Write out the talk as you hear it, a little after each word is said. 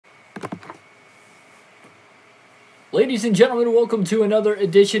Ladies and gentlemen, welcome to another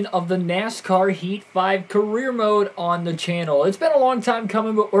edition of the NASCAR Heat 5 Career Mode on the channel. It's been a long time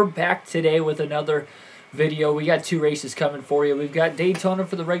coming, but we're back today with another video. We got two races coming for you. We've got Daytona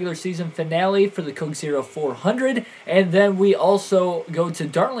for the regular season finale for the Coke Zero 400, and then we also go to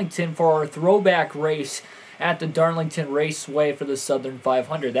Darlington for our throwback race at the Darlington Raceway for the Southern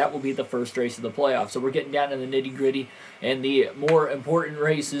 500. That will be the first race of the playoffs. So we're getting down to the nitty-gritty and the more important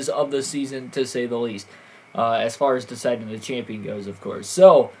races of the season, to say the least. As far as deciding the champion goes, of course.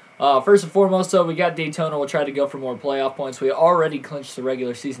 So, first and foremost, though, we got Daytona. We'll try to go for more playoff points. We already clinched the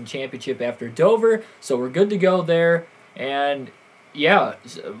regular season championship after Dover, so we're good to go there. And, yeah,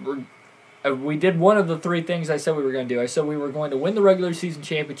 we did one of the three things I said we were going to do. I said we were going to win the regular season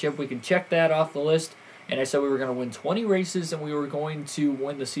championship. We can check that off the list. And I said we were going to win 20 races, and we were going to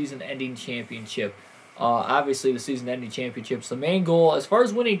win the season-ending championship. Obviously, the season-ending championship's the main goal. As far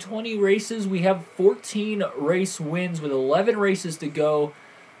as winning 20 races, we have 14 race wins with 11 races to go.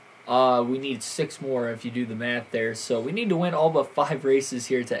 We need 6 more if you do the math there. So we need to win all but 5 races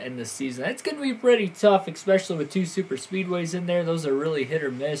here to end the season. That's going to be pretty tough, especially with 2 super speedways in there. Those are really hit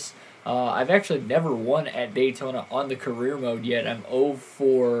or miss. I've actually never won at Daytona on the career mode yet. I'm 0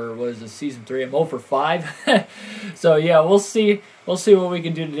 for, what is this, Season 3? I'm 0 for 5. So, yeah, we'll see. We'll see what we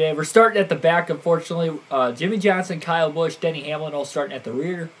can do today. We're starting at the back, unfortunately. Jimmy Johnson, Kyle Busch, Denny Hamlin all starting at the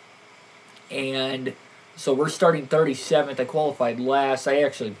rear. And so we're starting 37th. I qualified last. I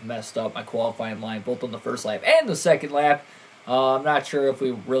actually messed up my qualifying line, both on the first lap and the second lap. I'm not sure if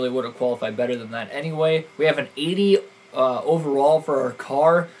we really would have qualified better than that anyway. We have an 80 overall for our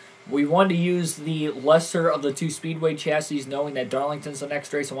car. We wanted to use the lesser of the 2 speedway chassis, knowing that Darlington's the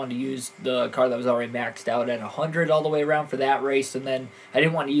next race. I wanted to use the car that was already maxed out at 100 all the way around for that race, and then I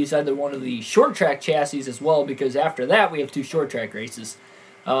didn't want to use either one of the short track chassis as well, because after that we have 2 short track races.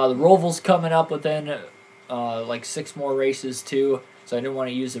 The Roval's coming up within like 6 more races too, so I didn't want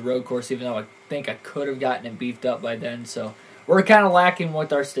to use the road course, even though I think I could have gotten it beefed up by then. So we're kind of lacking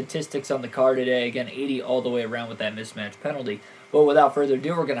with our statistics on the car today. Again, 80 all the way around with that mismatch penalty. But without further ado,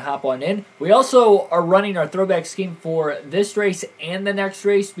 we're going to hop on in. We also are running our throwback scheme for this race and the next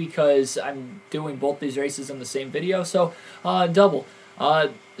race, because I'm doing both these races in the same video, so double.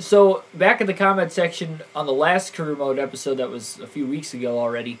 So back in the comment section on the last career mode episode that was a few weeks ago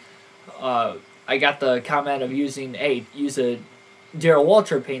already, I got the comment of using, hey, use a Darrell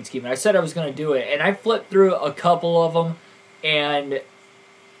Waltrip paint scheme, and I said I was going to do it, and I flipped through a couple of them, and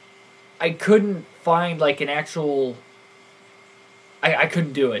I couldn't find like an actual... I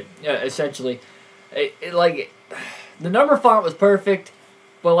couldn't do it, essentially. Like, the number font was perfect,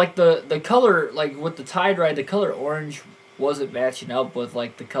 but like the color, like with the Tide Ride, the color orange wasn't matching up with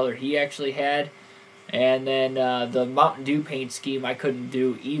like the color he actually had. And then the Mountain Dew paint scheme I couldn't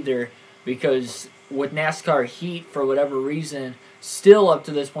do either, because with NASCAR Heat, for whatever reason, still up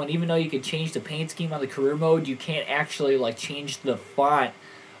to this point, even though you can change the paint scheme on the career mode, you can't actually like change the font,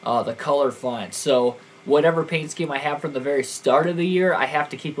 the color font. So whatever paint scheme I have from the very start of the year, I have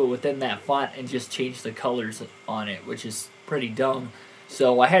to keep it within that font and just change the colors on it, which is pretty dumb.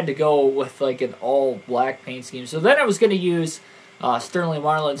 So I had to go with like an all-black paint scheme. So then I was going to use Sterling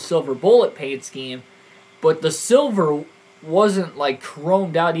Marlin's Silver Bullet paint scheme, but the silver wasn't like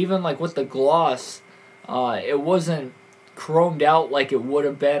chromed out, even like with the gloss. It wasn't chromed out like it would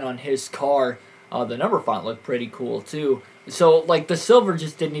have been on his car. The number font looked pretty cool too. So, like, the silver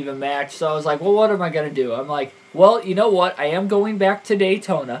just didn't even match. So I was like, well, what am I going to do? I'm like, well, you know what? I am going back to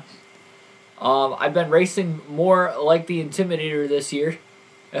Daytona. I've been racing more like the Intimidator this year.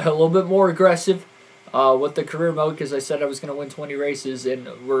 A little bit more aggressive with the career mode, because I said I was going to win 20 races,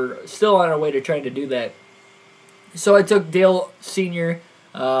 and we're still on our way to trying to do that. So I took Dale Sr.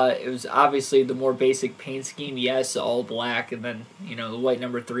 It was obviously the more basic paint scheme. Yes, all black, and then, you know, the white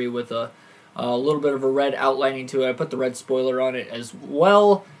number 3 with a little bit of a red outlining to it. I put the red spoiler on it as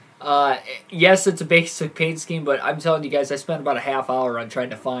well. Yes, it's a basic paint scheme, but I'm telling you guys, I spent about a half hour on trying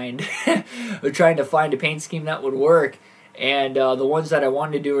to find a paint scheme that would work. And the ones that I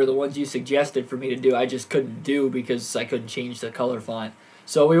wanted to do, or the ones you suggested for me to do, I just couldn't do because I couldn't change the color font.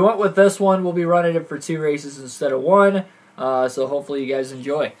 So we went with this one. We'll be running it for 2 races instead of 1. So hopefully you guys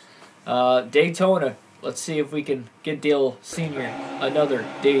enjoy. Daytona. Let's see if we can get Dale Sr. another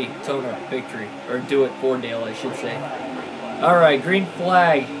Daytona victory. Or do it for Dale, I should say. Alright, green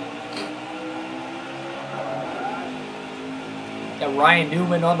flag. Got Ryan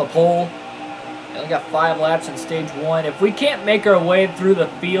Newman on the pole. Only got 5 laps in stage 1. If we can't make our way through the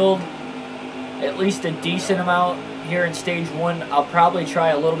field, at least a decent amount here in stage 1, I'll probably try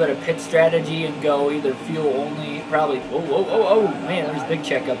a little bit of pit strategy and go either fuel only. Probably. Oh, man, there's a big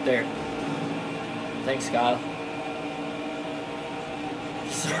check up there. Thanks, Kyle.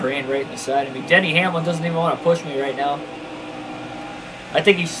 Just ran right in the side of me. Denny Hamlin doesn't even want to push me right now. I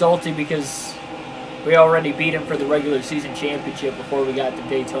think he's salty because we already beat him for the regular season championship before we got to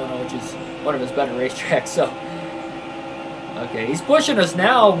Daytona, which is one of his better racetracks. So, okay, he's pushing us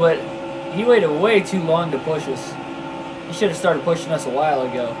now, but he waited way too long to push us. He should have started pushing us a while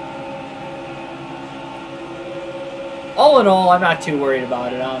ago. All in all, I'm not too worried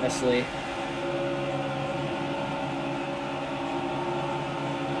about it, honestly.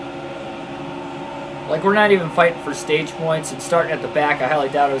 Like, we're not even fighting for stage points, and starting at the back, I highly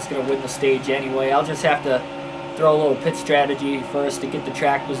doubt I was going to win the stage anyway. I'll just have to throw a little pit strategy first to get the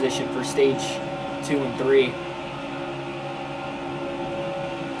track position for stage 2 and 3.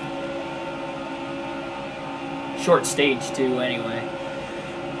 Short stage 2 anyway.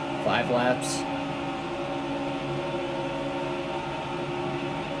 5 laps.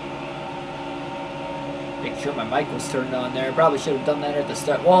 Make sure my mic was turned on there. Probably should have done that at the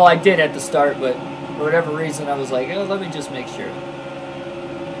start. Well, I did at the start, but for whatever reason, I was like, oh, let me just make sure.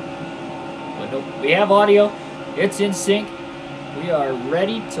 But nope, we have audio. It's in sync. We are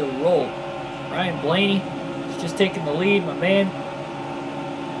ready to roll. Ryan Blaney is just taking the lead, my man.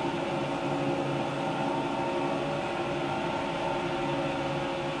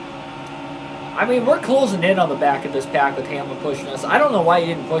 I mean, we're closing in on the back of this pack with Hamlin pushing us. I don't know why he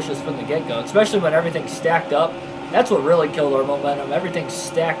didn't push us from the get-go, especially when everything's stacked up. That's what really killed our momentum. Everything's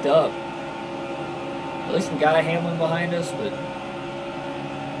stacked up. At least we got a Hamlin behind us, but...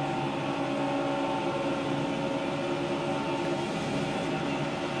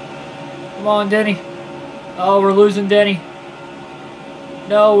 Come on, Denny. Oh, we're losing Denny.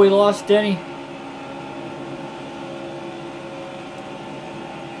 No, we lost Denny.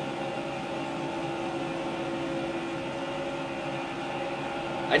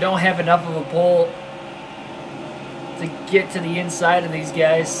 I don't have enough of a pull to get to the inside of these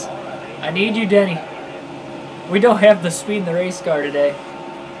guys. I need you, Denny. We don't have the speed in the race car today.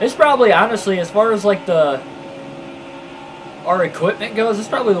 It's probably, honestly, as far as like our equipment goes, it's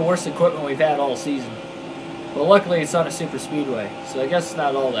probably the worst equipment we've had all season. But luckily it's on a super speedway, so I guess it's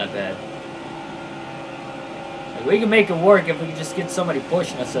not all that bad. Like, we can make it work if we can just get somebody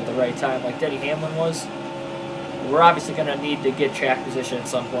pushing us at the right time, like Denny Hamlin was. We're obviously going to need to get track position at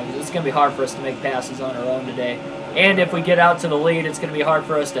some point, because it's going to be hard for us to make passes on our own today. And if we get out to the lead, it's going to be hard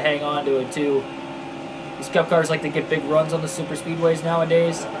for us to hang on to it, too. These Cup cars like to get big runs on the super speedways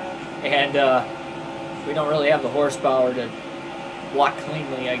nowadays, and we don't really have the horsepower to block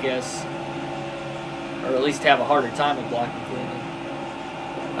cleanly, I guess. Or at least have a harder time at blocking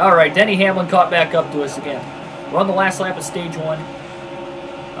cleanly. Alright, Denny Hamlin caught back up to us again. We're on the last lap of stage 1.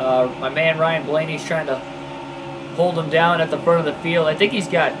 My man Ryan Blaney's trying to hold him down at the front of the field. I think he's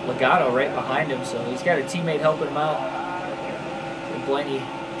got Legato right behind him, so he's got a teammate helping him out. So Blaney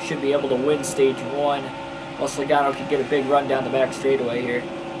should be able to win stage 1. Plus Legato could get a big run down the back straightaway here.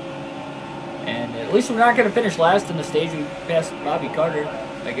 And at least we're not going to finish last in the stage. We passed Bobby Carter,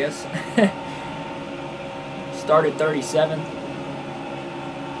 I guess. Started 37th.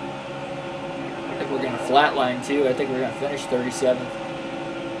 I think we're going to flatline too. I think we're going to finish 37th.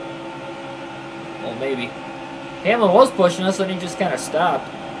 Well, maybe. Hamlin was pushing us, and he just kind of stopped.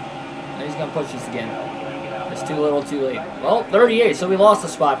 And he's going to push us again. It's too little, too late. Well, 38, so we lost a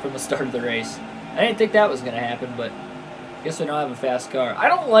spot from the start of the race. I didn't think that was going to happen, but I guess we don't have a fast car. I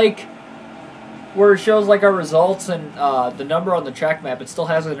don't like where it shows like our results and the number on the track map. It still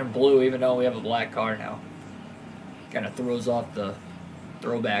has it in blue, even though we have a black car now. Kind of throws off the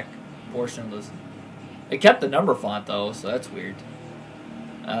throwback portion of this. It kept the number font, though, so that's weird.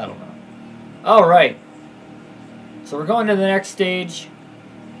 I don't know. All right. So we're going to the next stage.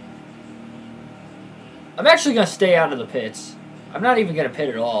 I'm actually going to stay out of the pits. I'm not even going to pit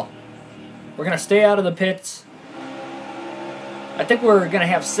at all. We're going to stay out of the pits. I think we're going to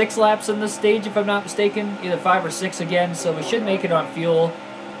have 6 laps in this stage, if I'm not mistaken. Either 5 or 6 again, so we should make it on fuel.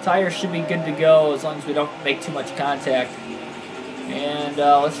 Tires should be good to go as long as we don't make too much contact. And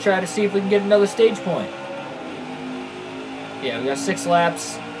let's try to see if we can get another stage point. Yeah, we got 6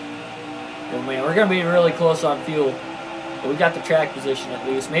 laps. Oh man, we're going to be really close on fuel. But we got the track position at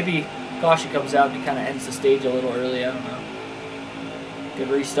least. Maybe caution comes out and it kind of ends the stage a little early. I don't know. Good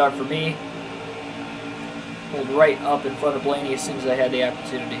restart for me. Pulled right up in front of Blaney as soon as I had the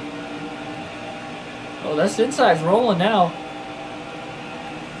opportunity. Oh, this inside's rolling now.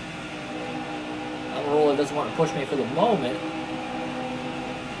 Almirola doesn't want to push me for the moment.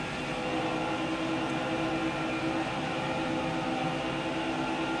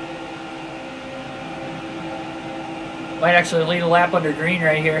 Might actually lead a lap under green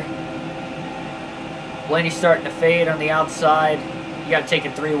right here. Blaney's starting to fade on the outside. got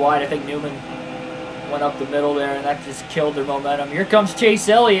taken 3 wide. I think Newman went up the middle there, and that just killed their momentum. Here comes Chase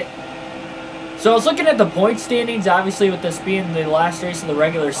Elliott. So I was looking at the point standings, obviously with this being the last race of the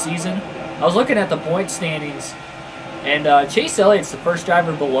regular season. I was looking at the point standings, and Chase Elliott's the first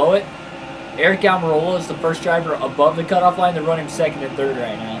driver below it. Eric Almirola is the first driver above the cutoff line. They're running second and third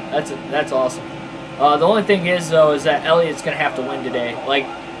right now. That's awesome. The only thing is, though, is that Elliott's going to have to win today. Like,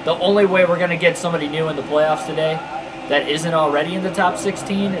 the only way we're going to get somebody new in the playoffs today that isn't already in the top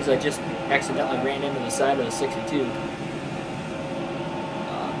 16 is I just accidentally ran into the side of the 62.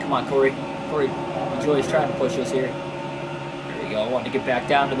 Come on, Corey. Corey Joy's trying to push us here. There we go. I want to get back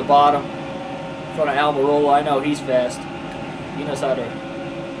down to the bottom. In front of Almirola. I know he's fast. He knows how to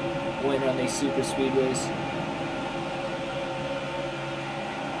win on these super speedways.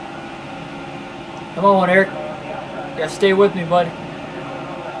 Come on, Eric. You gotta stay with me, buddy.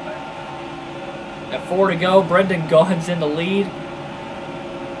 Got 4 to go. Brendan Gaughan's in the lead.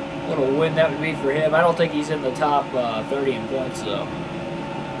 What a win that would be for him. I don't think he's in the top 30 in points, though.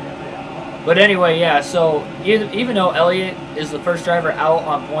 But anyway, yeah, so even though Elliott is the first driver out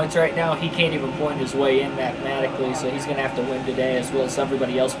on points right now, he can't even point his way in mathematically, so he's going to have to win today as well as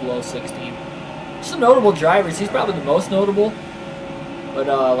everybody else below 16. Some notable drivers. He's probably the most notable. But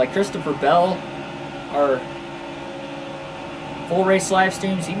like Christopher Bell, our full race live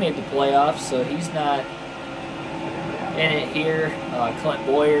streams, he made the playoffs, so he's not in it here. Clint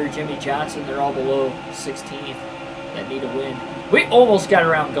Boyer, Jimmy Johnson, they're all below 16th that need a win. We almost got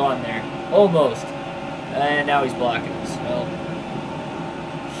around gone there. Almost. And now he's blocking us. Well,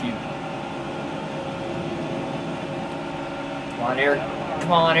 shoot. Come on, Eric.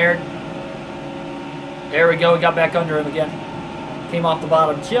 Come on, Eric. There we go. We got back under him again. Came off the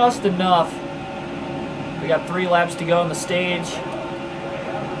bottom just enough. We got 3 laps to go on the stage.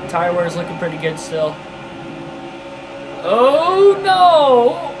 Tire wear's looking pretty good still. Oh,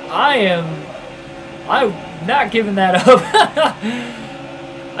 no! I'm not giving that up.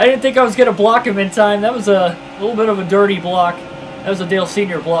 I didn't think I was going to block him in time. That was a little bit of a dirty block. That was a Dale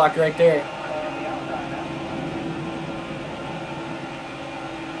Sr. block right there.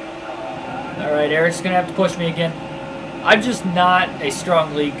 Alright, Eric's going to have to push me again. I'm just not a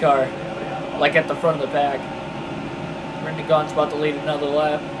strong lead car, like at the front of the pack. Brendan Gaughan's about to lead another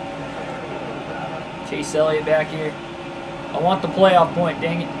lap. Chase Elliott back here. I want the playoff point,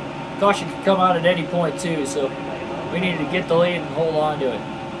 dang it. Caution could come out at any point, too, so we needed to get the lead and hold on to it.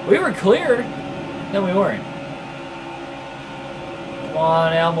 We were clear, then we weren't. Come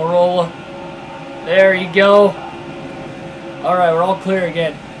on, Almirola. There you go. Alright, we're all clear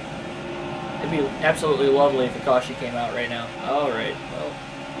again. It'd be absolutely lovely if a caution came out right now. Alright, well,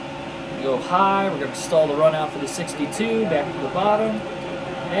 we go high. We're going to stall the run out for the 62, back to the bottom.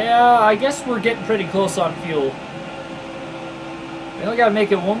 Yeah, I guess we're getting pretty close on fuel. We only got to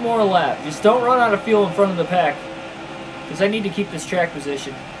make it one more lap. Just don't run out of fuel in front of the pack, because I need to keep this track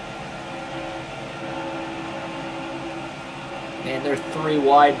position. And they're 3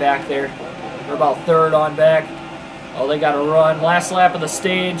 wide back there. They're about 3rd on back. Oh, they got to run. Last lap of the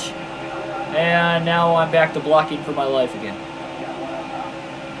stage. And now I'm back to blocking for my life again.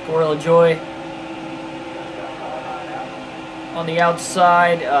 Corey LaJoy on the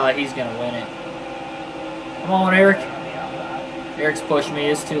outside. He's going to win it. Come on, Eric. Eric's pushing me.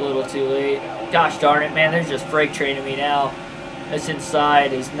 It's too little too late. Gosh darn it, man. They're just freight training me now. This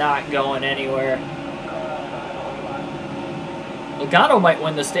inside is not going anywhere. Logano might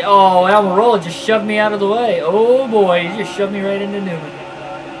win the stage. Oh, Almirola just shoved me out of the way. Oh, boy. He just shoved me right into Newman.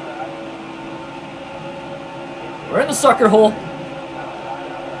 We're in the sucker hole.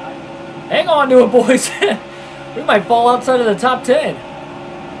 Hang on to it, boys. We might fall outside of the top 10.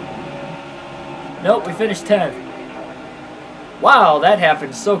 Nope, we finished 10th. Wow, that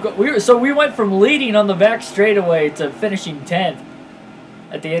happened so good. So we went from leading on the back straightaway to finishing 10th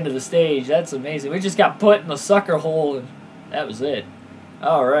at the end of the stage. That's amazing. We just got put in the sucker hole, and that was it.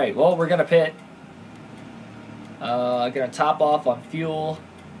 All right, well, we're going to pit. Going to top off on fuel.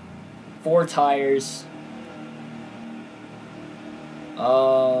 4 tires.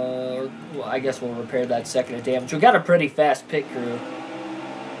 Well, I guess we'll repair that second of damage. We got a pretty fast pit crew,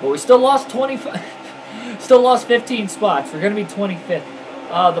 but we still lost 25. Still lost 15 spots. We're going to be 25th.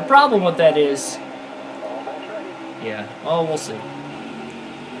 The problem with that is, yeah, oh, we'll see.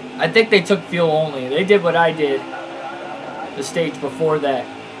 I think they took fuel only. They did what I did the stage before that.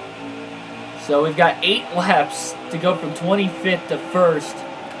 So we've got 8 laps to go from 25th to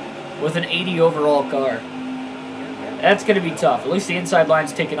 1st with an 80 overall car. That's going to be tough. At least the inside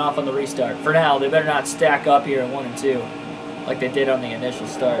line's taking off on the restart. For now, they better not stack up here in 1 and 2 like they did on the initial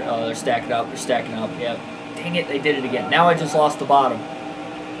start. Oh, they're stacking up. They're stacking up. Yep. Dang it, they did it again. Now I just lost the bottom.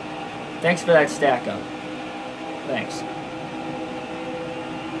 Thanks for that stack up. Thanks.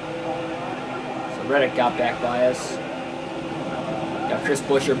 So Reddick got back by us. Got Chris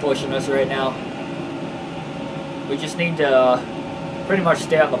Buescher pushing us right now. We just need to pretty much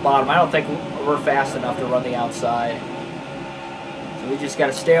stay on the bottom. I don't think we're fast enough to run the outside. So we just got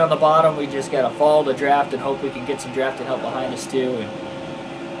to stay on the bottom. We just got to follow the draft and hope we can get some drafting help behind us too. And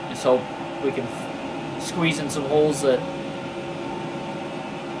just hope we can squeeze in some holes that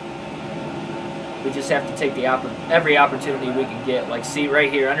we just have to take every opportunity we can get. Like, see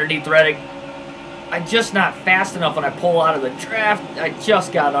right here, underneath Reddick. I'm just not fast enough when I pull out of the draft. I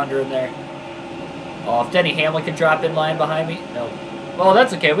just got under in there. Oh, if Denny Hamlin could drop in line behind me. No. Well,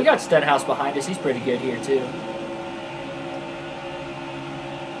 that's okay. We got Stenhouse behind us. He's pretty good here, too.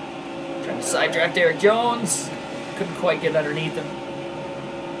 Trying to side draft Eric Jones. Couldn't quite get underneath him.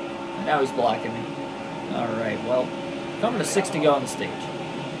 Now he's blocking me. All right, well, coming to 6 to go on the stage.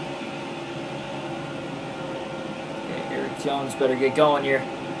 Okay, Eric Jones better get going here.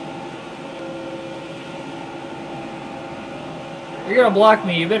 You're going to block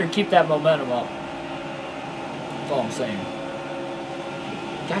me, you better keep that momentum up. That's all I'm saying.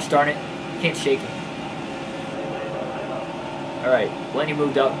 Gosh darn it. Can't shake it. Alright, Blaney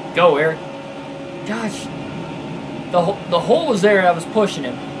moved up. Go, Eric. Gosh. The hole was there, I was pushing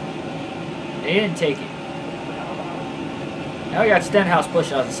him. They didn't take it. Now we got Stenhouse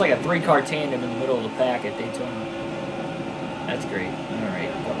pushing us. It's like a 3-car tandem in the middle of the pack at Daytona. That's great.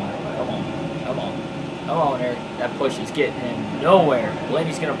 Alright, come on, come on, come on. Come on, Eric. That push is getting him nowhere.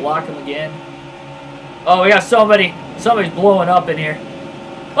 Blaney's going to block him again. Oh, we got somebody's blowing up in here.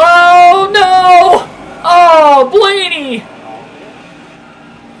 Oh, no! Oh, Blaney!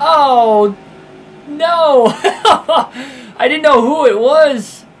 Oh, no! I didn't know who it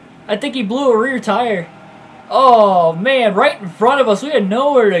was. I think he blew a rear tire. Oh, man, right in front of us. We had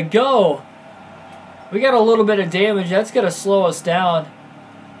nowhere to go. We got a little bit of damage. That's going to slow us down.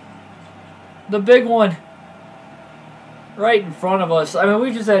 The big one right in front of us. I mean,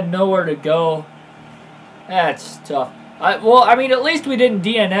 we just had nowhere to go. That's tough. Well, I mean, at least we didn't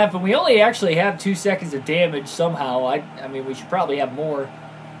DNF, and we only actually have 2 seconds of damage somehow. I mean, we should probably have more.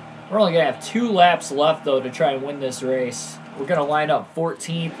 We're only going to have 2 laps left, though, to try and win this race. We're going to line up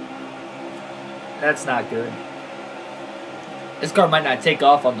 14th. That's not good. This car might not take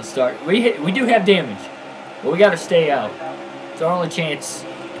off on the start. We do have damage, but we got to stay out. It's our only chance.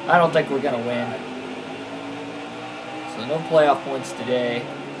 I don't think we're going to win. So no playoff points today.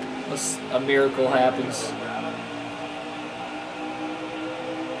 Unless a miracle happens.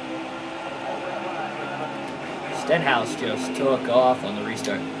 Stenhouse just took off on the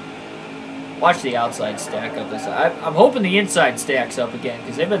restart. Watch the outside stack up this. I'm hoping the inside stacks up again,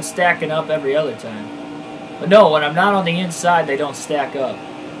 because they've been stacking up every other time. But no, when I'm not on the inside, they don't stack up.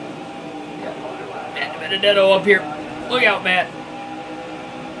 Yeah. Matt Benedetto up here. Look out, Matt.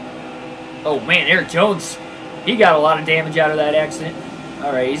 Oh, man, Eric Jones. He got a lot of damage out of that accident.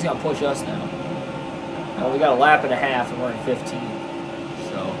 All right, he's going to push us now. Well, we got a lap and a half, and we're in 15th.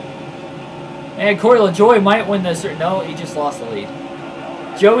 So, and Corey LaJoie might win this. Or no, he just lost the lead.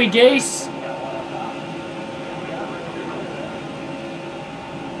 Joey Gase.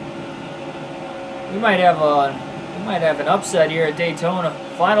 We might have an upset here at Daytona.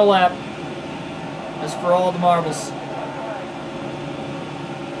 Final lap. Just for all the marbles.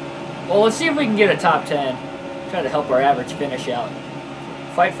 Well, let's see if we can get a top 10. Try to help our average finish out.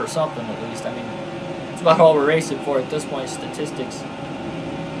 Fight for something at least. I mean, it's about all we're racing for at this point, statistics.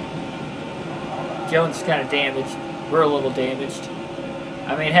 Jones is kind of damaged. We're a little damaged.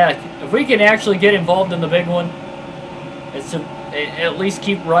 I mean, heck, if we can actually get involved in the big one, it's to at least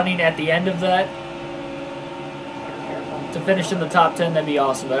keep running at the end of that. To finish in the top 10, that'd be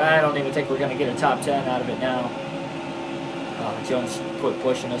awesome. But I don't even think we're going to get a top 10 out of it now. Jones quit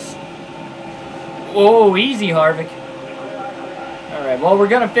pushing us. Oh, easy, Harvick. All right, well, we're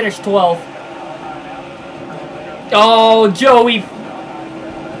going to finish 12th. Oh, Joey.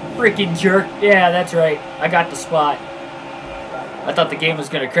 Freaking jerk. Yeah, that's right. I got the spot. I thought the game was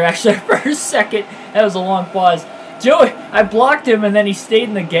going to crash there for a second. That was a long pause. Joey, I blocked him, and then he stayed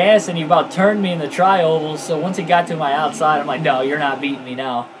in the gas, and he about turned me in the tri-oval. So once he got to my outside, I'm like, no, you're not beating me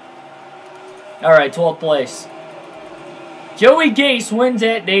now. All right, 12th place. Joey Gase wins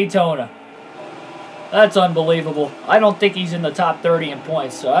at Daytona. That's unbelievable. I don't think he's in the top 30 in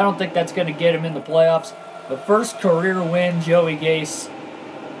points, so I don't think that's going to get him in the playoffs. But first career win, Joey Gase.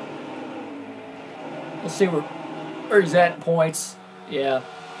 We'll see where he's at in points. Yeah.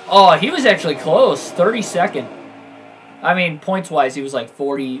 Oh, he was actually close. 32nd. I mean, points-wise, he was like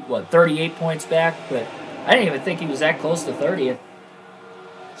 38 points back, but I didn't even think he was that close to 30th.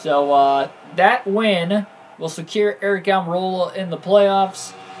 So that win will secure Eric Almirola in the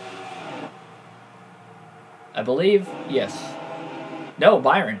playoffs. I believe, yes. No,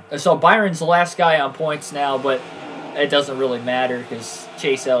 Byron. So Byron's the last guy on points now, but it doesn't really matter because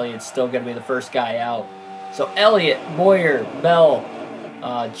Chase Elliott's still going to be the first guy out. So Elliott, Boyer, Bell,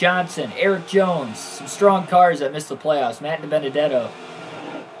 Johnson, Eric Jones, some strong cars that missed the playoffs. Matt DiBenedetto.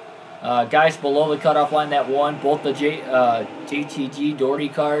 Guys below the cutoff line that won, both the JTG Doherty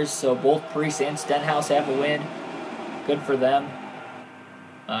cars, so both Priest and Stenhouse have a win. Good for them.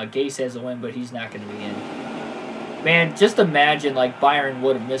 Gase has a win, but he's not going to be in. Man, just imagine like Byron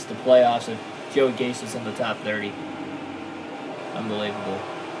would have missed the playoffs if Joey Gase was in the top 30. Unbelievable.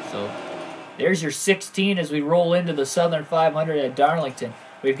 So there's your 16 as we roll into the Southern 500 at Darlington.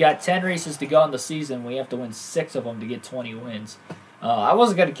 We've got 10 races to go in the season. We have to win 6 of them to get 20 wins. I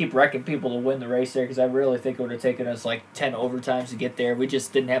wasn't going to keep wrecking people to win the race there because I really think it would have taken us like 10 overtimes to get there. We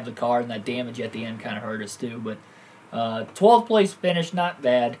just didn't have the car, and that damage at the end kind of hurt us too. But 12th place finish, not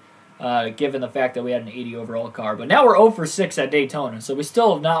bad, given the fact that we had an 80 overall car. But now we're 0 for 6 at Daytona, so we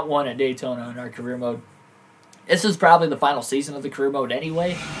still have not won at Daytona in our career mode. This is probably the final season of the career mode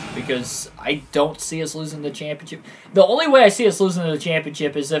anyway, because I don't see us losing the championship. The only way I see us losing the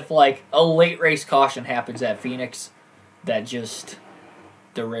championship is if like a late race caution happens at Phoenix that just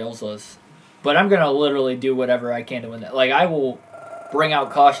derails us. But I'm going to literally do whatever I can to win that. Like, I will bring out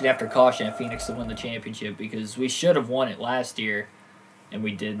caution after caution at Phoenix to win the championship because we should have won it last year, and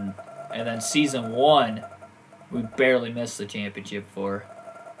we didn't. And then season 1, we barely missed the championship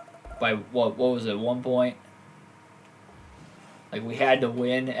by, what was it, 1 point? Like, we had to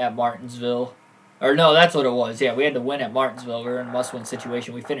win at Martinsville. Or, no, that's what it was. Yeah, we had to win at Martinsville. We were in a must-win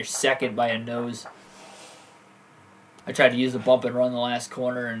situation. We finished second by a nose. I tried to use the bump and run the last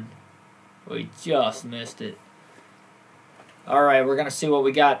corner, and we just missed it. All right, we're going to see what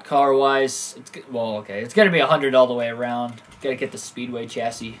we got car-wise. It's going to be 100 all the way around. Got to get the Speedway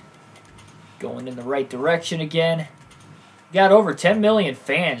chassis going in the right direction again. Got over 10 million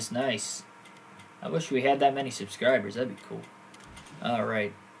fans. Nice. I wish we had that many subscribers. That'd be cool. All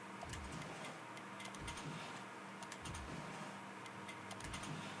right.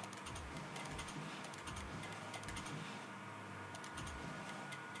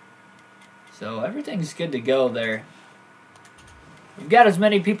 So everything's good to go there. We've got as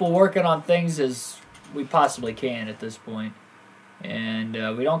many people working on things as we possibly can at this point. And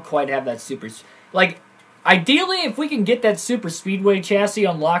we don't quite have that super... Like, ideally, if we can get that super speedway chassis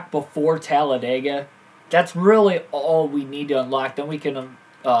unlocked before Talladega, that's really all we need to unlock. Then we can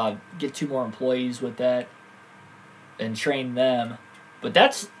get 2 more employees with that and train them. But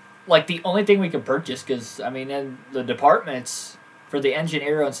that's, like, the only thing we can purchase because, I mean, in the departments... For the engine,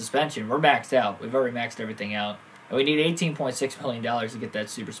 aero, and suspension, we're maxed out. We've already maxed everything out. And we need $18.6 million to get that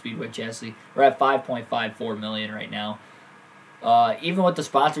super speedway chassis. We're at $5.54 million right now. Even with the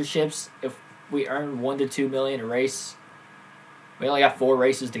sponsorships, if we earn $1 to $2 million a race, we only got 4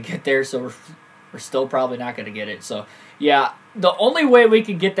 races to get there, so we're still probably not going to get it. So, yeah, the only way we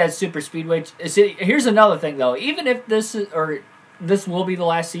can get that super speedway is here's another thing though. Even if this will be the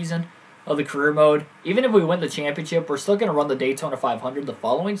last season of the career mode, even if we win the championship, we're still going to run the Daytona 500 the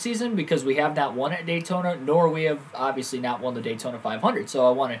following season because we have not won at Daytona, nor we have obviously not won the Daytona 500. So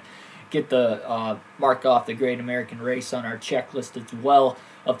I want to get the mark off the Great American Race on our checklist as well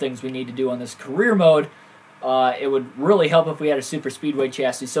of things we need to do on this career mode. It would really help if we had a super speedway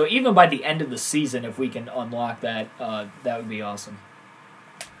chassis. So even by the end of the season, if we can unlock that, that would be awesome.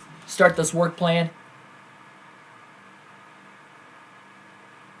 Start this work plan.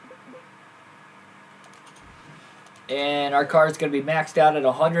 And our car is going to be maxed out at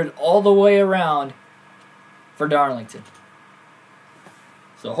 100 all the way around for Darlington.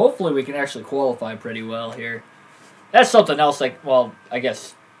 So hopefully we can actually qualify pretty well here. That's something else, like, well, I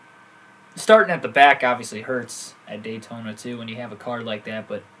guess starting at the back obviously hurts at Daytona too when you have a car like that.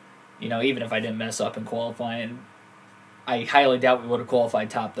 But, you know, even if I didn't mess up in qualifying, I highly doubt we would have qualified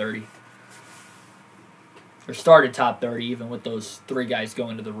top 30. Or started top 30 even with those 3 guys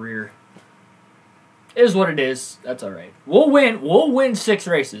going to the rear. It is what it is. That's all right. We'll win. We'll win 6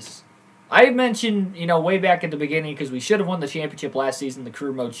 races. I mentioned, you know, way back at the beginning because we should have won the championship last season. The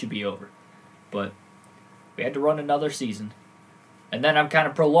career mode should be over. But we had to run another season. And then I'm kind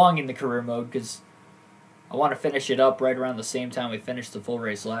of prolonging the career mode because I want to finish it up right around the same time we finish the full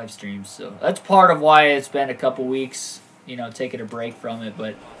race live streams. So that's part of why it's been a couple weeks, you know, taking a break from it.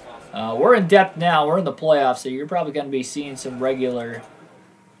 But we're in depth now. We're in the playoffs, so you're probably going to be seeing some regularly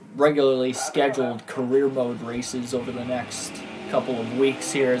scheduled career mode races over the next couple of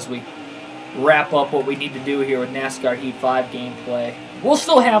weeks here as we wrap up what we need to do here with NASCAR Heat 5 gameplay. We'll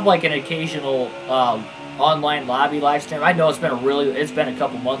still have like an occasional online lobby live stream. I know it's been a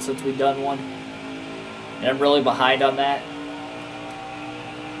couple months since we've done one, and I'm really behind on that.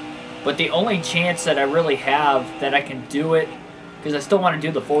 But the only chance that I really have that I can do it, because I still want to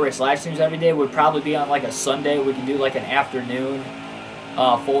do the full race live streams every day, would probably be on like a Sunday. We can do like an afternoon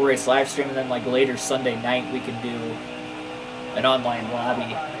full race live stream, and then like later Sunday night we can do an online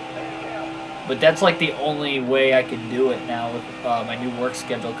lobby. But that's like the only way I can do it now with my new work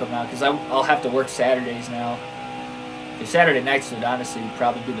schedule coming out, because I'll have to work Saturdays now. The Saturday nights would honestly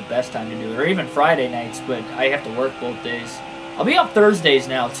probably be the best time to do it, or even Friday nights, but I have to work both days. I'll be up Thursdays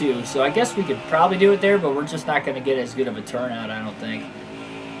now too, so I guess we could probably do it there, but we're just not going to get as good of a turnout, I don't think.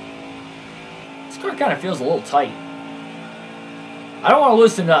 This car kind of feels a little tight. I don't want to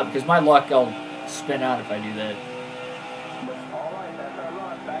loosen up, because my luck, I'll spin out if I do that.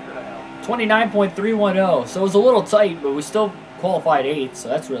 29.310, so it was a little tight, but we still qualified 8th, so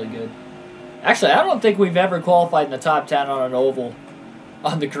that's really good. Actually, I don't think we've ever qualified in the top 10 on an oval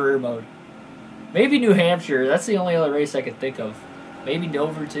on the career mode. Maybe New Hampshire, that's the only other race I could think of. Maybe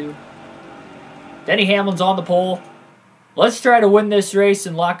Dover, too. Denny Hamlin's on the pole. Let's try to win this race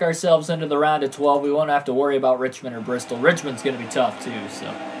and lock ourselves into the round of 12. We won't have to worry about Richmond or Bristol. Richmond's going to be tough, too,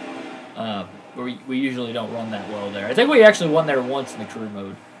 so we usually don't run that well there. I think we actually won there once in the career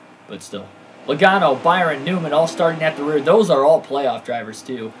mode, but still. Logano, Byron, Newman all starting at the rear. Those are all playoff drivers,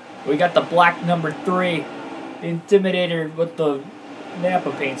 too. We got the black number 3, the Intimidator with the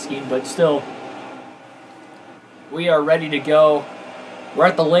Napa paint scheme, but still, we are ready to go. We're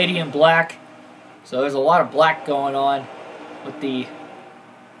at the Lady in Black, so there's a lot of black going on with the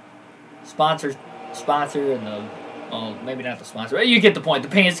sponsor and the, well, maybe not the sponsor, but you get the point. The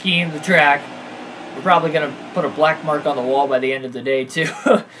paint scheme, the track. We're probably going to put a black mark on the wall by the end of the day, too.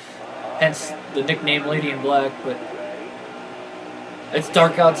 Hence the nickname Lady in Black, but it's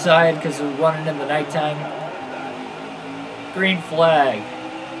dark outside because we're running in the nighttime. Green flag.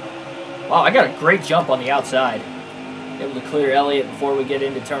 Wow, I got a great jump on the outside. Able to clear Elliott before we get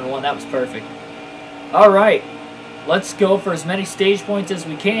into turn 1. That was perfect. Alright, let's go for as many stage points as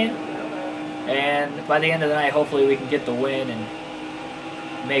we can. And by the end of the night, hopefully we can get the win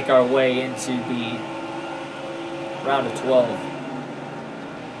and make our way into the round of 12.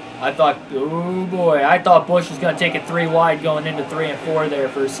 I thought, oh boy, I thought Busch was going to take it 3 wide going into 3 and 4 there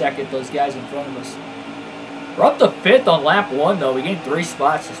for a second, those guys in front of us. We're up to 5th on lap 1, though. We gained 3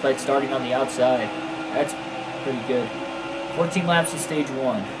 spots despite starting on the outside. That's pretty good. 14 laps in stage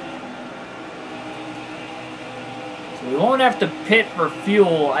 1. So we won't have to pit for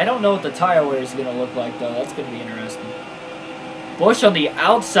fuel. I don't know what the tire wear is going to look like, though. That's going to be interesting. Busch on the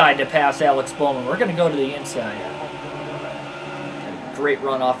outside to pass Alex Bowman. We're going to go to the inside. Great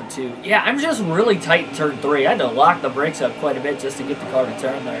run off of 2. Yeah, I'm just really tight in turn 3. I had to lock the brakes up quite a bit just to get the car to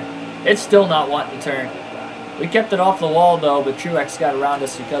turn there. It's still not wanting to turn. We kept it off the wall, though, but Truex got around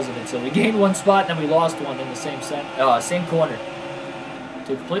us because of it. So we gained 1 spot, and then we lost 1 in the same corner.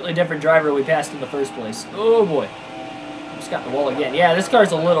 To a completely different driver we passed in the first place. Oh, boy. Just got the wall again. Yeah, this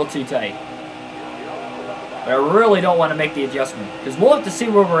car's a little too tight. But I really don't want to make the adjustment, because we'll have to see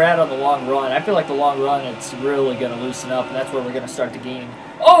where we're at on the long run. I feel like the long run, it's really going to loosen up, and that's where we're going to start to gain.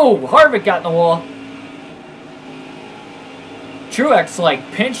 Oh, Harvick got in the wall. Truex,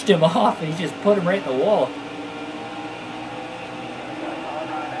 like, pinched him off, and he just put him right in the wall.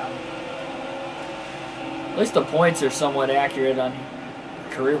 At least the points are somewhat accurate on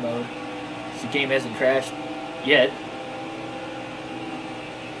career mode. The game hasn't crashed yet.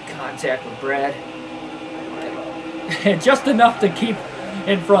 Contact with Brad. Just enough to keep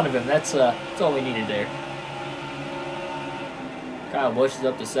in front of him. That's all we needed there. Kyle Busch is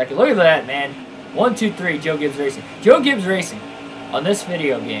up to 2nd. Look at that, man. 1, 2, 3, Joe Gibbs Racing. Joe Gibbs Racing on this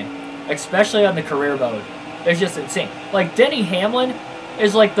video game, especially on the career mode, is just insane. Like, Denny Hamlin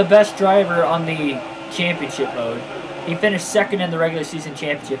is like the best driver on the championship mode. He finished 2nd in the regular season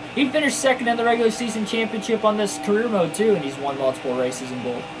championship. He finished 2nd in the regular season championship on this career mode, too, and he's won multiple races in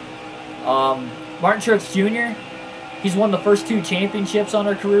both. Martin Truex Jr., he's won the first 2 championships on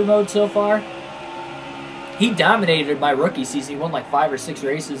our career mode so far. He dominated my rookie season. He won like 5 or 6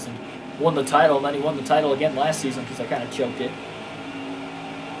 races and won the title. And then he won the title again last season because I kind of choked it.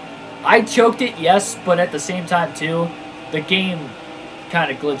 I choked it, yes, but at the same time, too, the game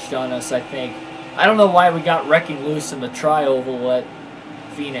kind of glitched on us, I think. I don't know why we got wrecking loose in the tri-oval at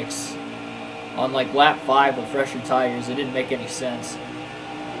Phoenix on like lap 5 with fresher tires. It didn't make any sense.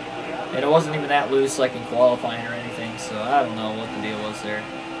 And it wasn't even that loose like in qualifying or anything, so I don't know what the deal was there.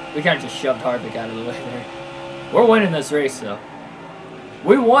 We kind of just shoved Harvick out of the way there. We're winning this race, though.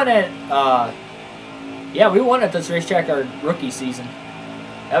 We won at, yeah, we won at this racetrack our rookie season.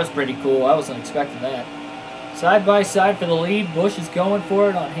 That was pretty cool. I wasn't expecting that. Side by side for the lead. Busch is going for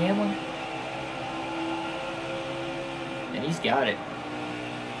it on Hamlin. And he's got it.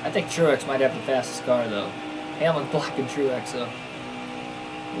 I think Truex might have the fastest car, though. Hamlin's blocking Truex, though.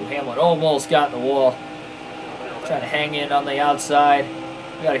 Ooh, Hamlin almost got in the wall. Trying to hang in on the outside.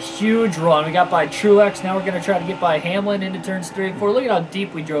 We got a huge run. We got by Truex. Now we're going to try to get by Hamlin into turns 3 and 4. Look at how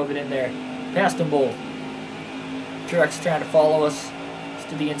deep we drove it in there. Passed them both. Truex trying to follow us. Just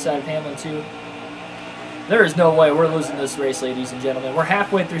to the inside of Hamlin, too. There is no way we're losing this race, ladies and gentlemen. We're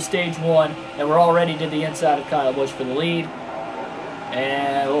halfway through stage 1, and we're already to the inside of Kyle Busch for the lead.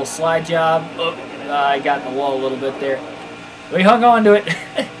 And a little slide job. Oh, I got in the wall a little bit there. We hung on to it.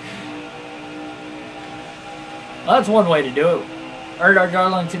 Well, that's one way to do it. Earned our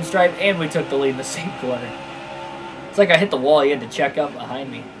Darlington stripe, and we took the lead in the same corner. It's like I hit the wall. He had to check up behind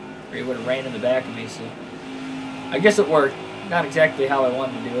me, or he would have ran in the back of me. So I guess it worked. Not exactly how I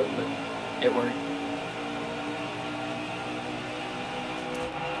wanted to do it, but it worked.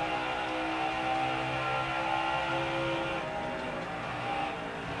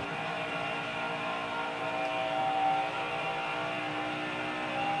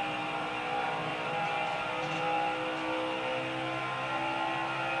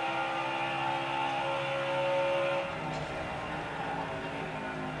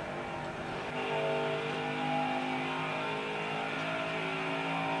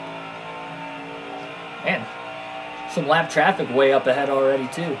 Man, some lap traffic way up ahead already,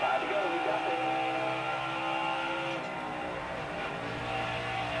 too.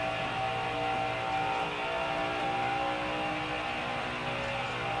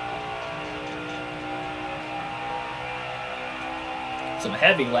 Some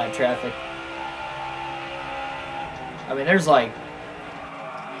heavy lap traffic. I mean, there's like...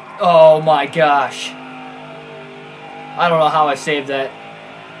 Oh my gosh. I don't know how I saved that.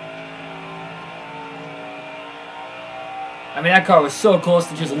 I mean, that car was so close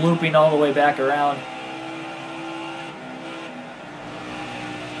to just looping all the way back around.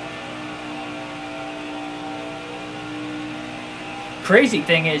 Crazy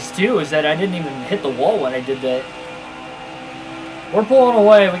thing is, too, is that I didn't even hit the wall when I did that. We're pulling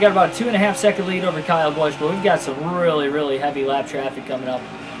away. We got about a 2.5 second lead over Kyle Busch, but we've got some really, really heavy lap traffic coming up.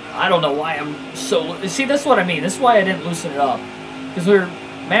 I don't know why I'm so... See, that's what I mean. This is why I didn't loosen it up. Because we were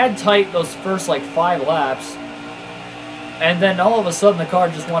mad tight those first, like, 5 laps. And then all of a sudden the car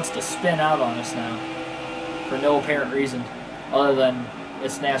just wants to spin out on us now. For no apparent reason. Other than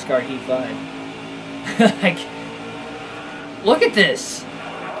it's NASCAR Heat 5. Like, look at this.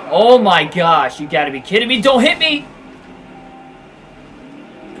 Oh my gosh, you gotta be kidding me. Don't hit me!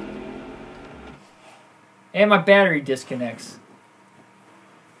 And my battery disconnects.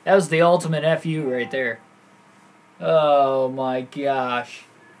 That was the ultimate FU right there. Oh my gosh.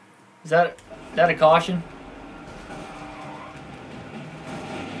 Is that a caution?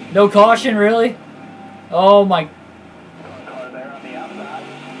 No caution, really? Oh my...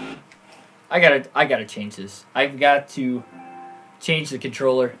 I gotta change this. I've got to change the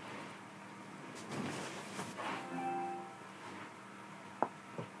controller.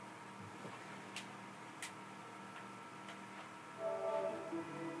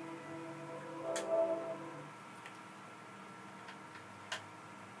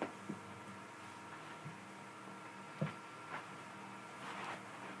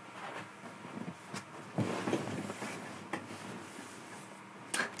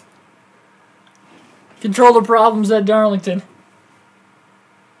 Controller problems at Darlington.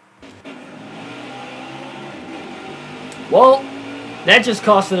 Well, that just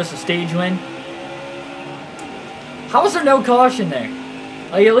costed us a stage win. How was there no caution there?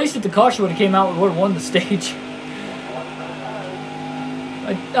 Like, at least if the caution would have came out, we would have won the stage.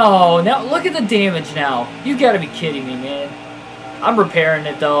 Like, oh, now look at the damage now. You gotta be kidding me, man. I'm repairing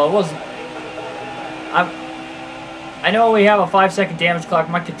it though. It wasn't... I know we have a 5-second damage clock.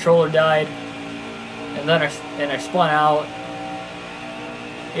 My controller died. And then I spun out.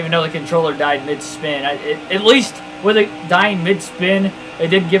 Even though the controller died mid-spin. At least with it dying mid-spin, I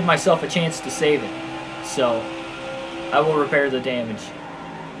did give myself a chance to save it. So, I will repair the damage.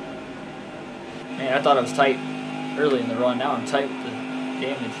 Man, I thought I was tight early in the run. Now I'm tight with the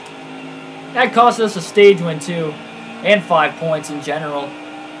damage. That cost us a stage win, too. And 5 points in general.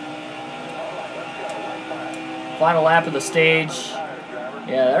 Final lap of the stage.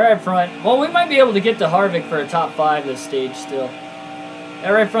 Yeah, that right front. Well, we might be able to get to Harvick for a top 5 this stage still.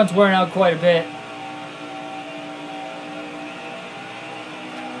 That right front's wearing out quite a bit.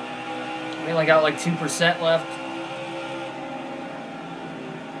 We only got like 2% left.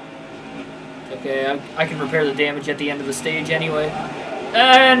 Okay, I can repair the damage at the end of the stage anyway.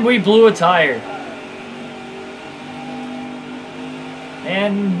 And we blew a tire.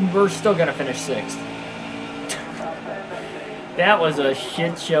 And we're still going to finish 6th. That was a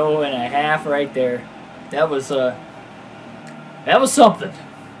shit show and a half right there. That was something. That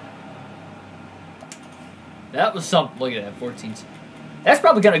was something. Look at that, 14s. That's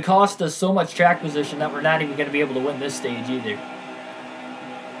probably going to cost us so much track position that we're not even going to be able to win this stage either.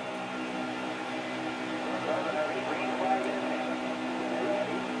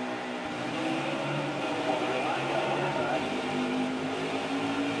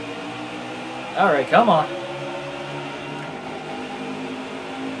 Alright, come on.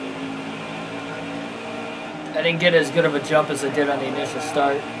 I didn't get as good of a jump as I did on the initial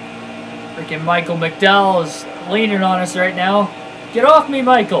start. Freaking Michael McDowell is leaning on us right now. Get off me,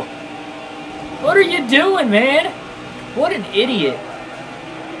 Michael. What are you doing, man? What an idiot.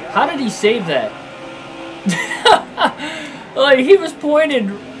 How did he save that? Like, he was pointed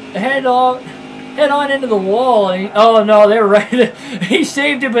head on into the wall. And oh, no, they were right. He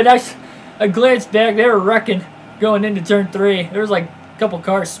saved it, but I glanced back. They were wrecking going into turn 3. There was like a couple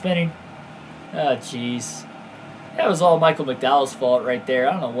cars spinning. Oh, jeez. That was all Michael McDowell's fault right there.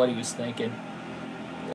 I don't know what he was thinking.